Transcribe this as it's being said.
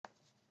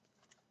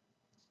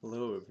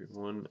Hello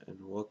everyone and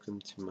welcome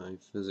to my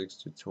physics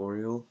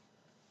tutorial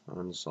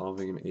on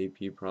solving an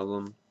AP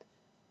problem.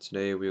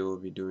 Today we will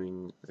be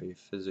doing a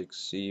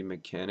Physics C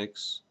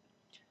mechanics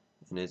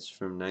and it's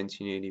from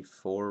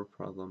 1984,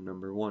 problem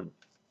number 1.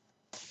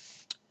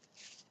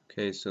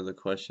 Okay, so the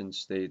question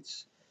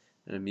states,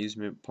 an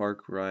amusement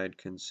park ride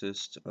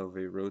consists of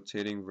a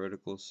rotating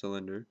vertical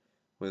cylinder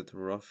with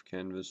rough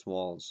canvas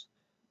walls.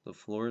 The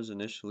floor is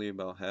initially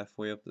about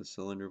halfway up the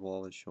cylinder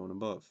wall as shown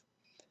above.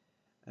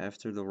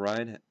 After the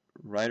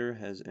rider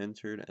has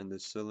entered and the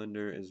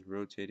cylinder is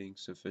rotating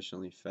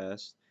sufficiently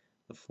fast,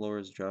 the floor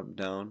is dropped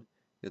down,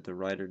 yet the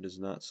rider does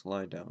not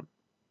slide down.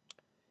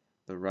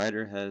 The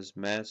rider has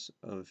mass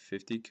of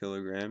 50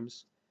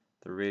 kilograms.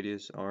 The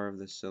radius r of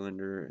the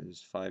cylinder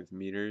is 5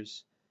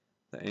 meters.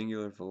 The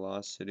angular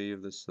velocity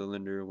of the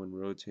cylinder when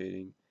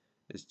rotating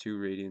is 2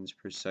 radians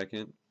per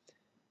second,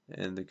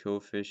 and the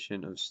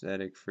coefficient of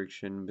static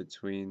friction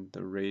between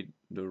the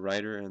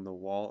rider and the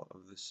wall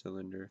of the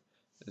cylinder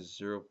is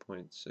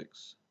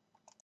 0.6.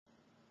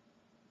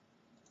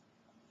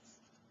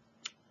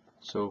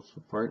 So for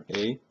part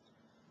A,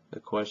 the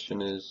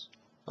question is,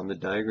 on the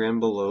diagram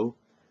below,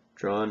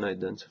 draw and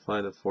identify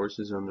the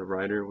forces on the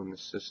rider when the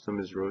system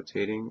is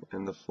rotating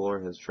and the floor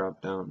has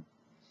dropped down.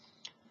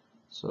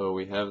 So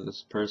we have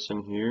this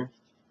person here,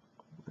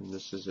 and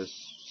this is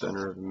his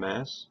center of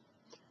mass.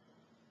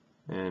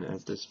 And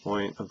at this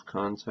point of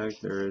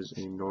contact, there is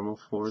a normal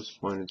force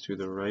pointed to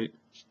the right.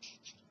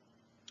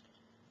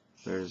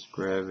 There's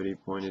gravity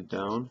pointed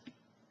down.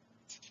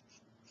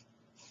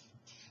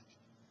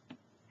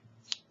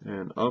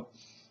 And up,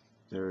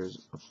 there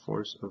is a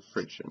force of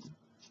friction.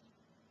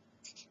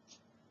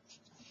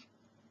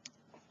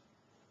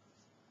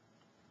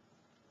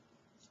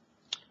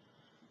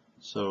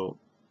 So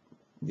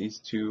these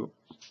two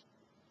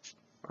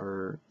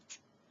are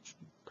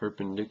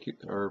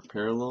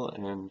parallel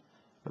and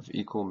of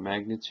equal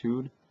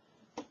magnitude.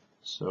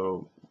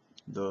 So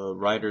the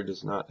rider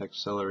does not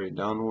accelerate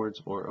downwards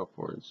or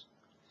upwards.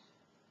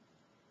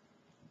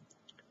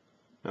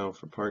 Now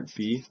for part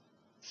B,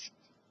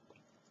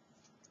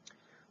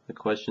 the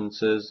question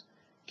says,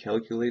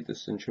 calculate the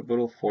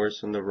centripetal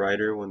force on the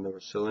rider when the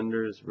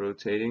cylinder is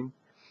rotating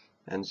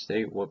and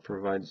state what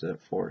provides that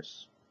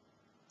force.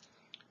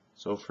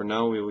 So for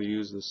now we will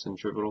use the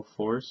centripetal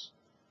force,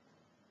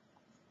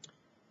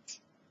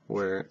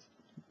 where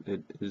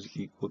it is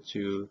equal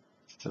to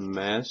the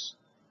mass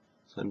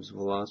times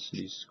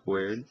velocity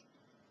squared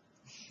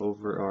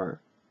over our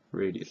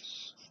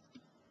radius,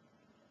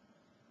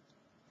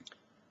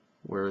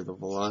 where the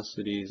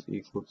velocity is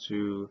equal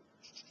to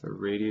the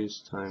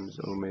radius times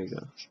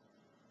omega,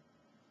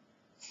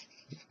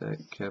 that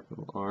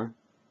capital R.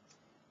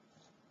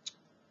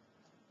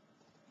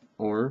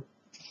 Or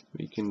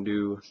we can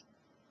do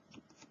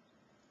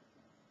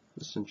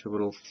the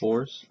centripetal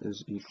force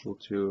is equal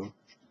to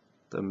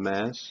the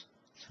mass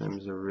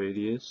times the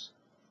radius,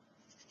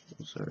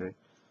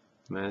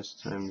 mass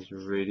times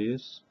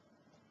radius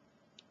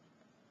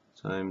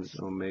times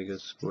omega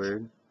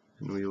squared,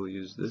 and we will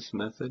use this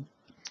method.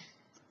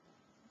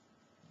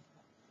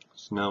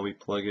 So now we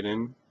plug it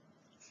in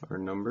our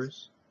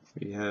numbers.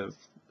 We have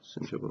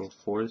centripetal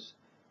force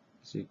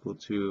is equal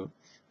to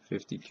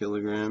 50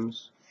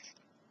 kilograms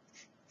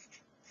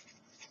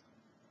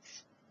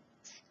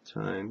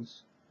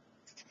times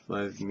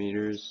 5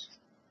 meters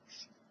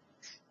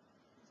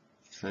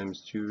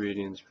times 2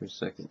 radians per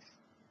second.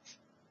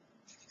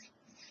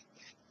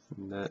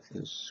 And that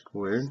is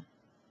squared.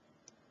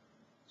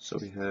 So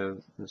we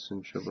have the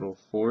centripetal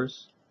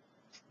force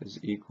is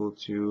equal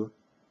to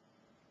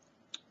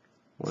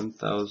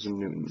 1,000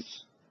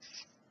 newtons.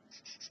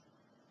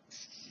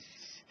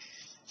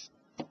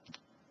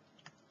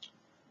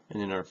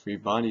 And in our free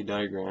body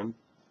diagram,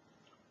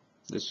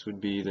 this would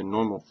be the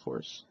normal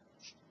force,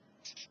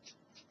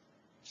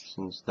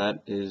 since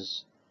that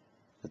is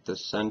at the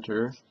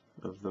center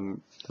of the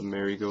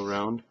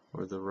merry-go-round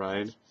or the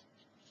ride.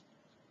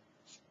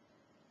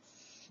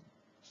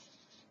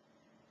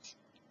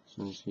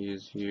 Since he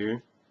is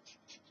here,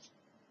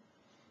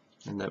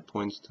 and that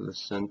points to the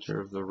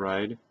center of the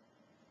ride.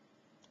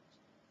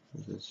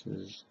 This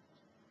is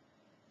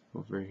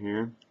over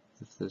here.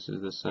 If this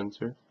is the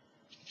center,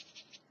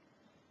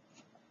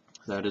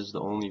 that is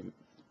the only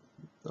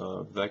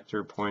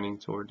vector pointing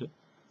toward it,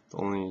 the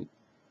only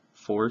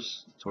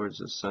force towards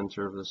the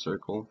center of the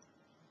circle.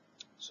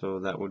 So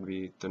that would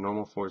be, the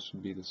normal force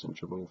would be the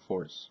centripetal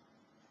force.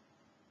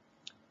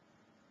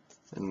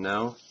 And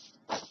now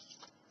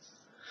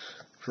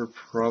for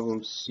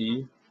problem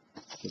C,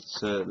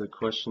 the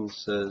question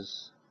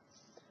says,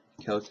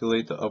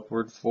 calculate the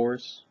upward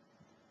force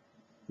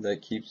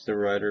that keeps the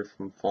rider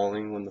from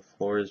falling when the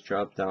floor is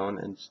dropped down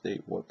and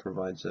state what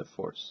provides that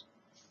force.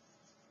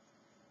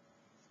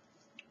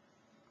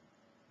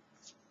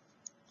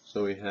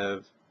 So we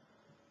have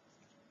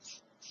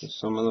the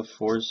sum of the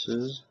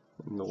forces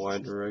in the y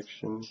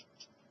direction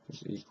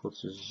is equal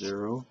to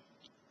 0,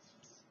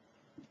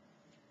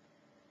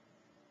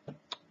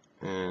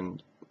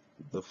 and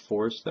the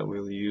force that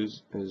we'll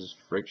use is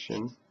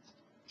friction,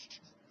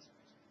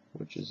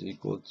 which is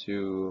equal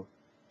to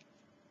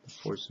the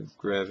force of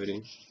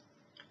gravity.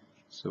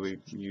 So we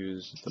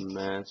use the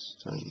mass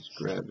times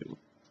gravity.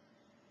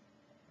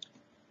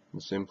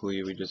 And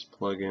simply we just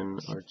plug in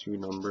our two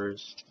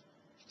numbers,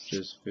 which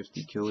is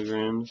 50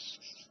 kilograms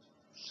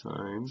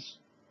times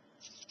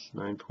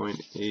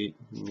 9.8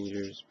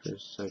 meters per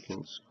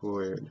second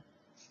squared.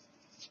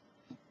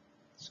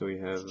 So we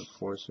have the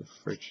force of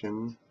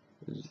friction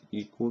is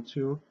equal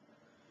to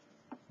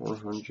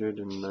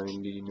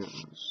 490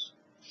 newtons.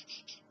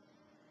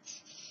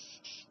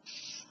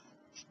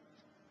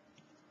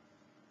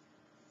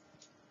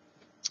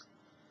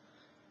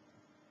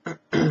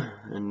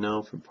 And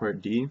now for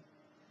part D, it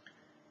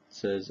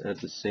says at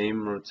the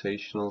same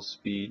rotational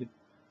speed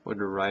would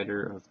a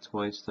rider of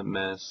twice the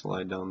mass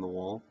slide down the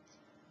wall,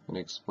 and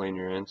explain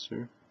your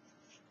answer.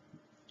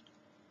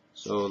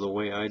 So the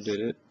way I did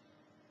it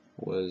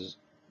was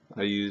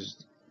I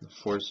used the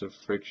force of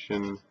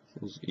friction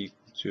is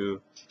equal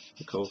to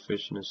the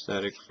coefficient of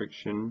static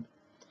friction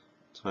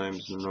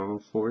times the normal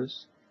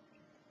force.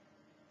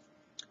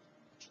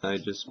 I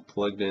just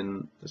plugged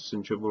in the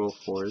centrifugal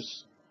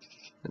force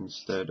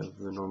instead of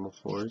the normal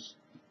force.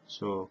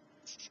 So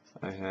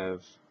I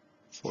have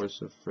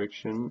force of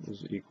friction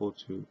is equal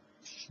to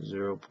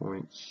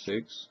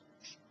 0.6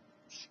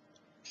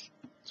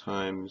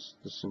 times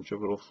the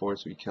centrifugal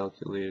force we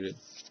calculated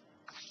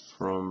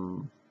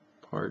from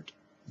part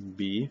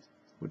B,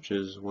 which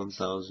is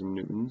 1000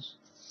 newtons.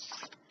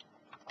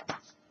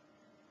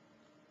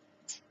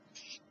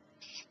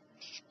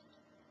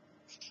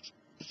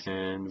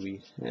 And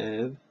we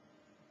have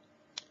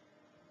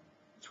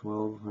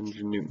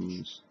 1200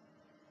 newtons.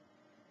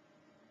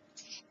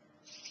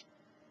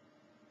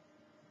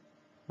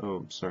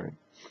 Oh, sorry.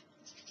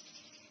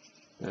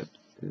 That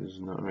is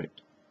not right.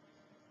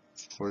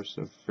 Force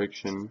of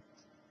friction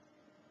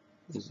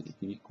is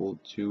equal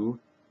to,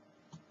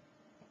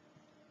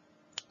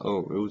 oh,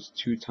 it was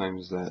 2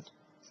 times that,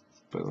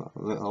 but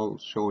I'll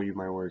show you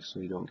my work so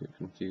you don't get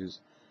confused.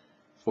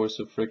 Force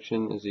of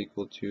friction is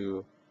equal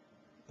to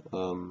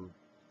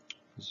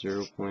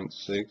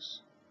 0.6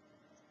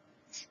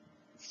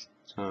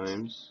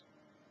 times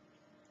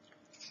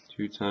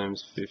 2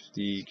 times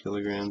 50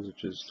 kilograms,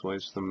 which is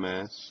twice the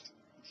mass,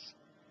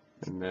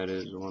 and that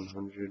is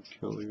 100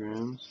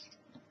 kilograms,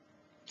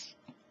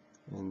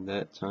 and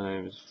that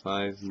times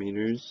 5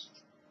 meters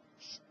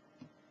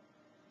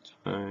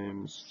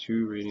times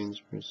 2 radians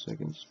per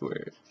second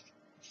squared.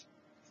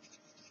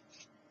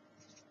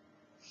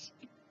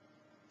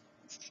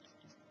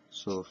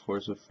 So the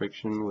force of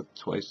friction with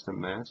twice the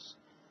mass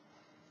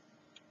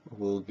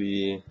will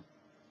be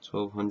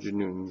 1200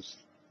 newtons.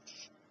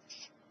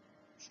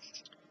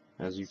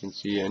 As you can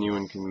see,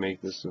 anyone can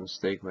make this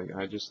mistake like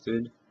I just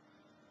did.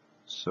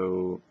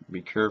 So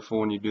be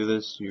careful when you do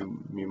this. You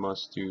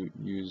must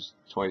use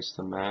twice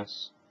the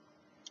mass.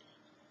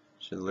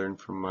 Should learn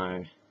from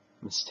my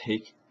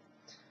mistake.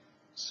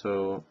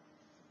 So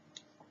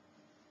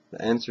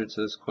the answer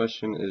to this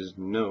question is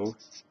no,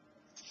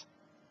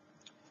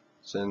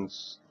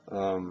 since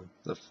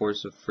the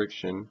force of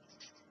friction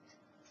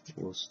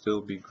will still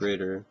be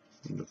greater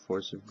than the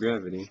force of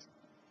gravity,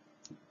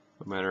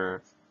 no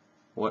matter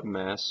what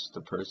mass the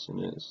person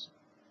is.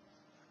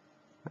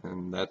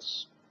 And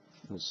that's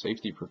a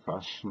safety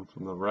precaution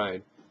from the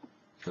ride,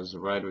 because the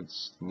ride would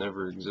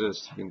never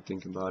exist if you can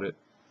think about it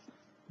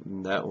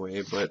in that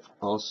way. But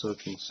also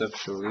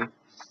conceptually, you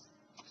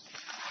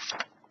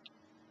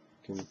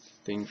can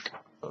think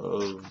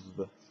of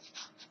it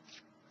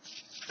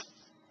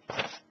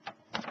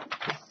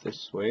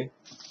this way.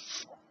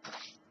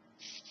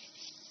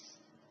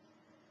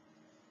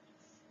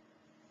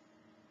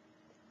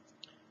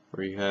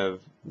 Where you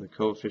have the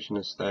coefficient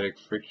of static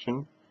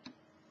friction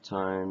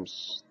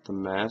times the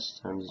mass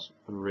times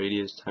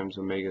radius times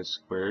omega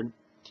squared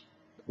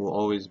will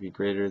always be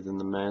greater than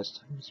the mass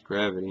times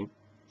gravity,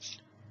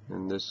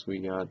 and this we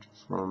got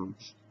from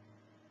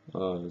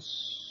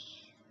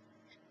force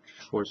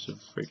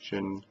of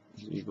friction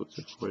is equal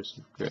to force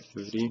of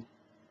gravity.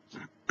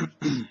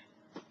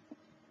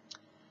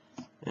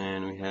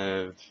 And we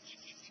have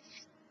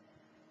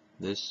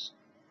this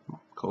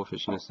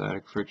coefficient of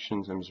static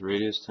friction times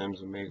radius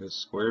times omega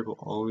squared will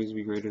always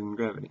be greater than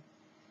gravity.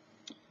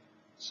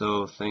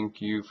 So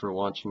thank you for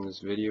watching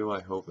this video.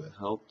 I hope it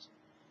helped,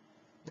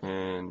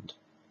 and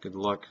good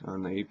luck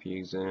on the AP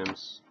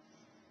exams.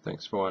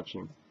 Thanks for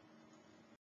watching.